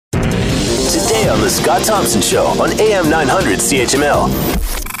Today on The Scott Thompson Show on AM 900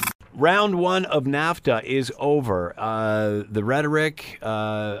 CHML. Round one of NAFTA is over. The rhetoric,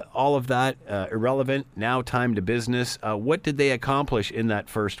 all of that, irrelevant. Now time to business. What did they accomplish in that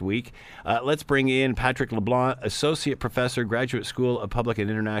first week? Let's bring in Patrick LeBlanc, Associate Professor, Graduate School of Public and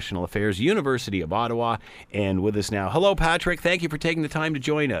International Affairs, University of Ottawa, and with us now. Hello, Patrick. Thank you for taking the time to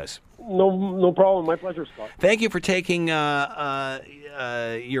join us. No problem. My pleasure, Scott. Thank you for taking your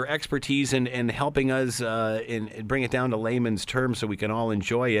expertise and helping us and bring it down to layman's terms so we can all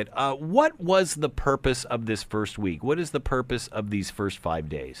enjoy it. What was the purpose of this first week? What is the purpose of these first 5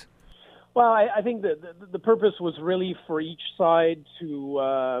 days? Well, I think that the purpose was really for each side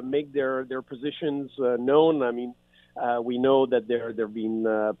to make their positions known. I mean, we know that there have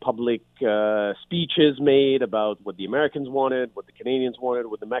been public speeches made about what the Americans wanted, what the Canadians wanted,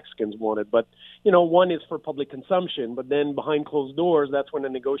 what the Mexicans wanted. But, one is for public consumption. But then behind closed doors, that's when the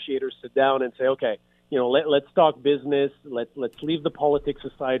negotiators sit down and say, okay, let's talk business. Let's leave the politics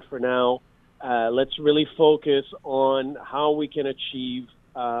aside for now. Let's really focus on how we can achieve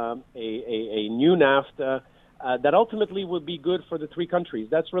a new NAFTA that ultimately would be good for the three countries.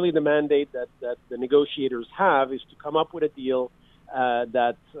 That's really the mandate that the negotiators have, is to come up with a deal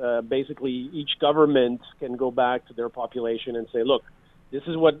that basically each government can go back to their population and say, look, this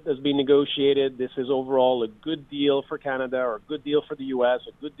is what has been negotiated. This is overall a good deal for Canada, or a good deal for the U.S.,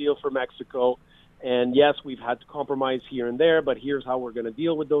 a good deal for Mexico. And yes, we've had to compromise here and there, but here's how we're going to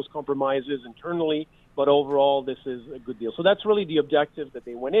deal with those compromises internally. But overall, this is a good deal. So that's really the objective that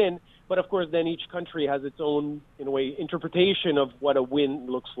they went in. But of course, then each country has its own, in a way, interpretation of what a win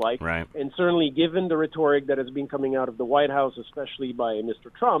looks like. Right. And certainly, given the rhetoric that has been coming out of the White House, especially by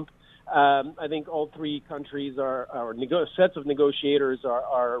Mr. Trump, I think all three countries sets of negotiators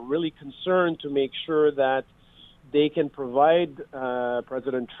are really concerned to make sure that they can provide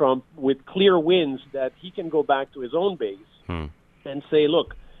President Trump with clear wins that he can go back to his own base and say,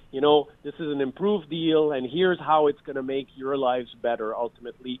 look, this is an improved deal, and here's how it's going to make your lives better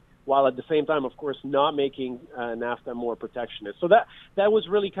ultimately, while at the same time, of course, not making NAFTA more protectionist. So that was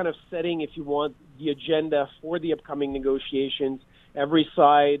really kind of setting, if you want, the agenda for the upcoming negotiations. Every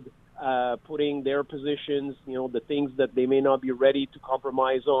side putting their positions, the things that they may not be ready to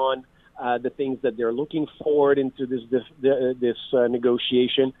compromise on, the things that they're looking forward into this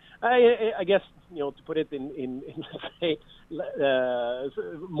negotiation. I guess, to put it in say,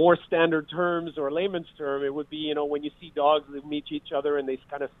 more standard terms or layman's term, it would be, when you see dogs that meet each other and they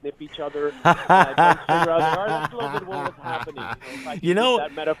kind of sniff each other, trying to figure out, that's a little bit what was happening. If I can use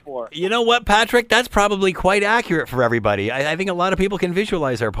that metaphor. You know what, Patrick? That's probably quite accurate for everybody. I think a lot of people can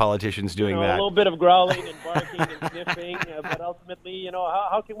visualize our politicians doing that. A little bit of growling and barking and sniffing, but ultimately,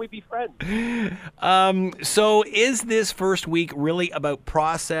 how can we be friends? So is this first week really about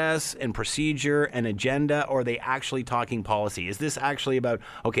process and procedure and agenda, or are they actually talking policy? Is this actually about,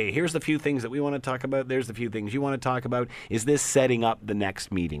 okay, here's the few things that we want to talk about, there's the few things you want to talk about? Is this setting up the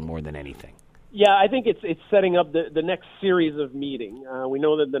next meeting more than anything? Yeah, I think it's setting up the next series of meeting. We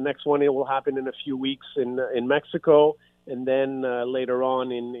know that the next one will happen in a few weeks in Mexico, and then later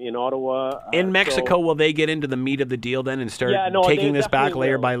on in Ottawa. In Mexico, will they get into the meat of the deal then and start taking this back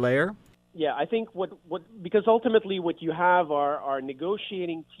layer by layer? Yeah, I think because ultimately what you have are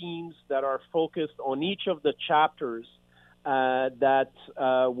negotiating teams that are focused on each of the chapters that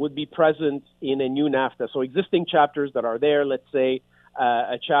would be present in a new NAFTA. So existing chapters that are there, let's say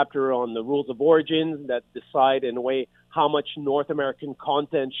a chapter on the rules of origin that decide in a way how much North American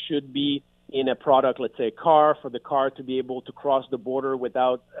content should be in a product, let's say a car, for the car to be able to cross the border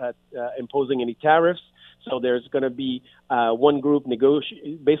without imposing any tariffs. So there's going to be one group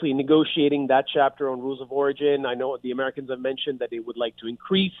basically negotiating that chapter on rules of origin. I know the Americans have mentioned that they would like to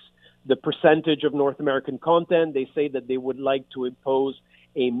increase the percentage of North American content. They say that they would like to impose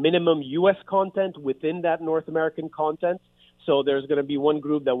a minimum U.S. content within that North American content. So there's going to be one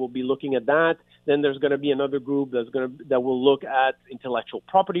group that will be looking at that. Then there's going to be another group that will look at intellectual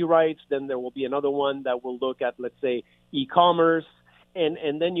property rights. Then there will be another one that will look at, let's say, e-commerce.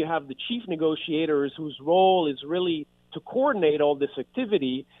 And then you have the chief negotiators whose role is really to coordinate all this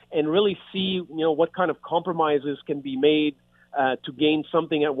activity and really see, what kind of compromises can be made to gain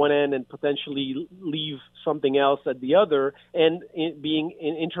something at one end and potentially leave something else at the other, and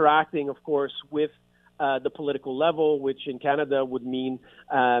interacting, of course, with the political level, which in Canada would mean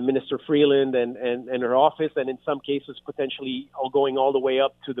Minister Freeland and her office, and in some cases potentially going all the way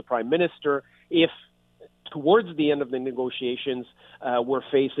up to the Prime Minister if towards the end of the negotiations, we're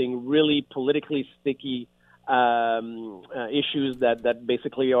facing really politically sticky issues that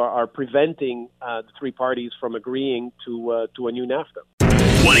basically are preventing the three parties from agreeing to a new NAFTA.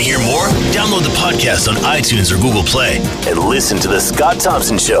 Want to hear more? Download the podcast on iTunes or Google Play and listen to The Scott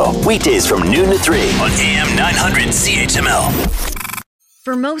Thompson Show weekdays from noon to 3 on AM 900 CHML.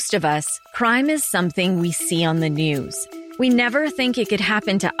 For most of us, crime is something we see on the news. We never think it could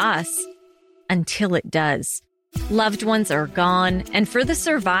happen to us until it does. Loved ones are gone, and for the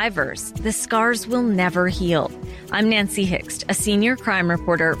survivors, the scars will never heal. I'm Nancy Hixt, a senior crime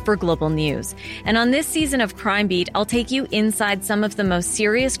reporter for Global News. And on this season of Crime Beat, I'll take you inside some of the most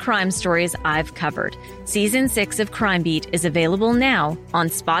serious crime stories I've covered. Season 6 of Crime Beat is available now on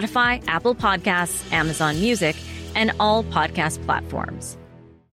Spotify, Apple Podcasts, Amazon Music, and all podcast platforms.